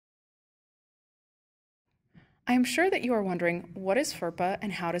I am sure that you are wondering, what is FERPA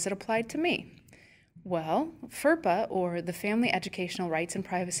and how does it apply to me? Well, FERPA, or the Family Educational Rights and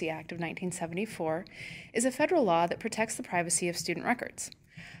Privacy Act of 1974, is a federal law that protects the privacy of student records.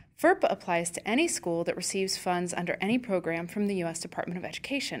 FERPA applies to any school that receives funds under any program from the U.S. Department of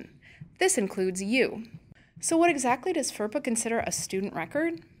Education. This includes you. So what exactly does FERPA consider a student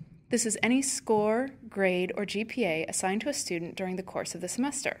record? This is any score, grade, or GPA assigned to a student during the course of the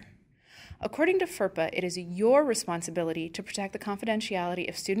semester. According to FERPA, it is your responsibility to protect the confidentiality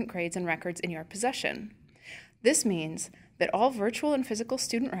of student grades and records in your possession. This means that all virtual and physical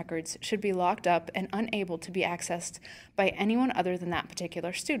student records should be locked up and unable to be accessed by anyone other than that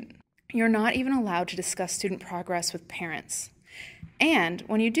particular student. You're not even allowed to discuss student progress with parents. And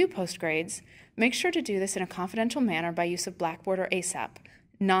when you do post grades, make sure to do this in a confidential manner by use of Blackboard or ASAP,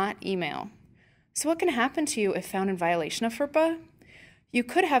 not email. So what can happen to you if found in violation of FERPA? You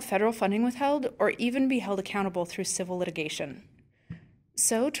could have federal funding withheld or even be held accountable through civil litigation.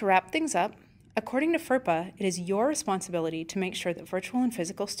 So, to wrap things up, according to FERPA, it is your responsibility to make sure that virtual and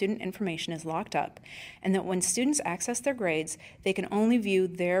physical student information is locked up and that when students access their grades, they can only view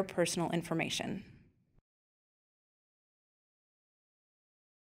their personal information.